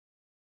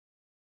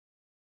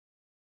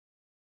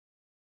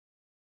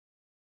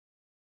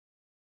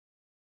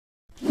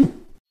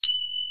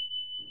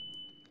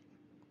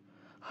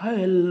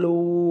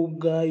Hello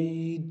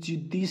guys,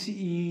 this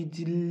is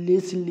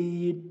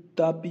Leslie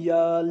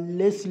Tapia.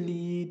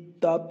 Leslie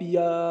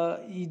Tapia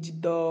is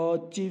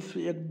the Chief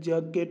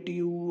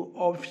Executive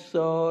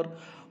Officer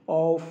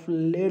of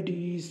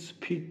Ladies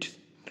Fit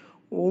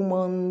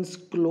Women's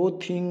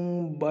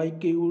Clothing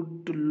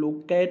Biocute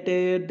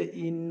located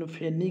in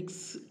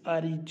Phoenix,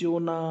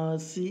 Arizona.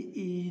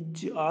 She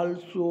is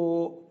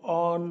also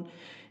on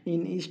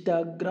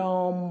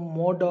Instagram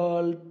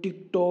model,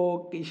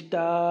 TikTok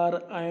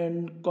star,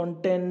 and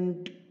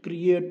content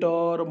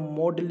creator,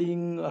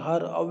 modeling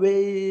her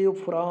away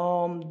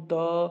from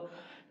the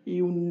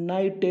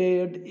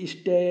United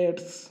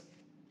States.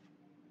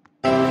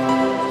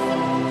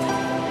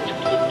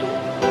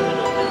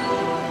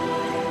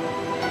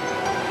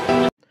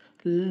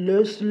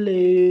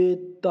 Leslie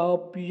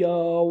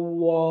Tapia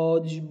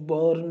was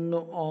born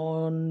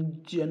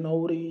on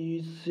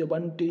January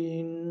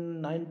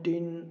 17,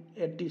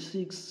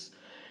 1986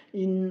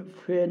 in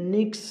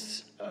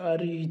Phoenix,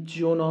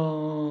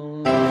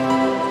 Arizona.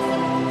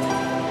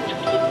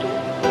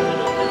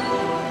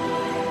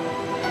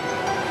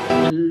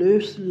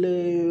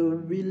 Leslie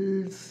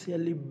will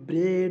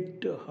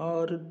celebrate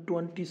her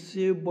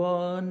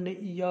 27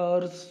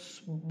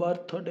 years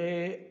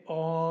birthday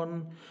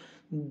on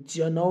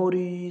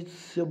January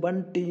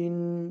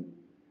 17,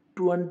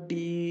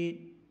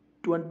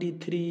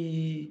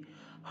 2023.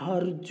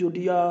 Her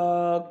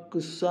zodiac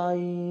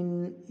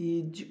sign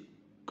is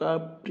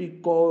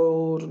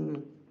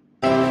Capricorn.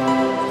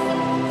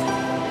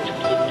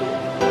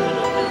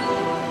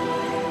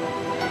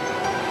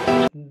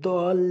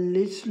 The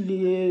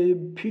Leslie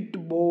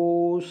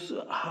Pitbull's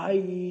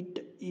height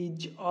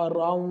is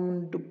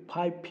around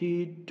 5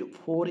 feet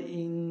 4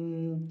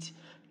 inches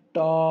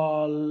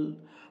tall.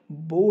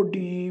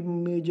 Body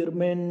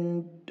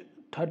measurement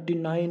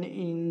 39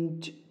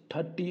 inch,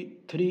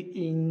 33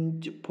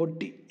 inch,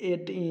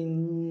 48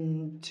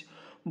 inch.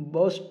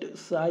 Bust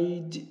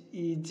size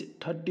is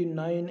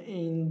 39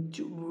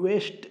 inch.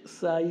 Waist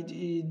size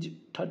is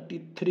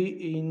 33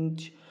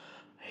 inch.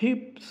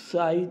 Hip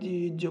size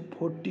is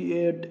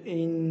 48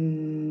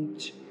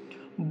 inch.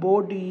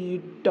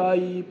 Body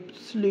type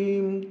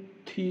slim,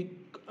 thick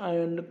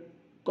and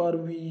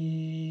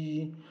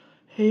curvy.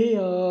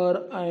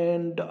 Hair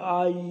and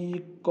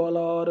eye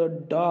color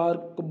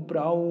dark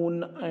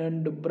brown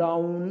and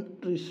brown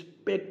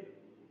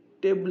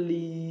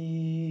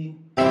respectively.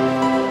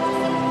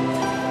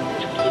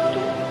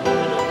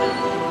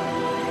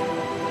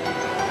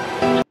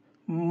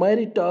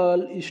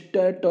 Marital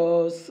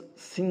status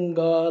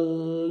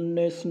single,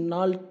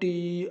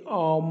 nationality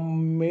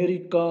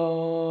American.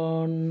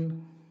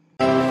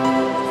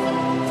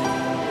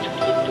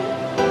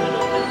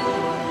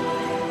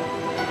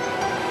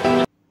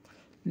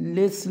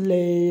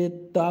 Leslie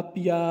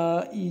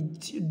Tapia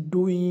is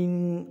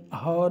doing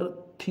her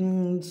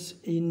things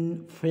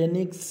in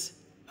Phoenix,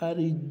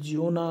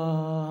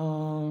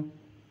 Arizona.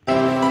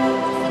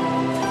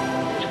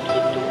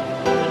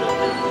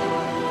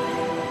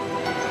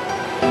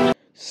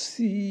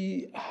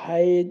 She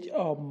has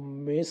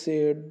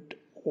amassed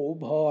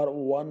over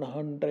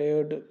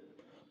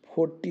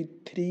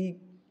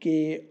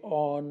 143K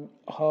on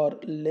her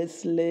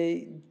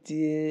Leslie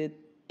J.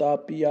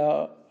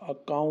 Tapia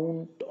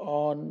account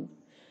on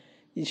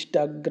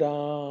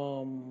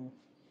Instagram.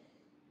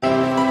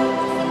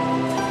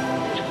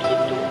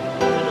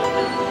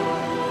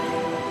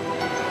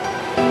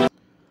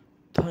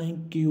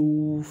 Thank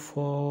you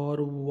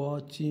for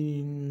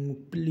watching.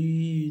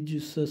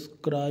 Please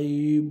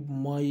subscribe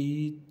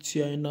my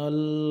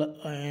channel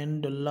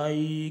and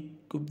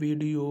like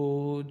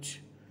videos.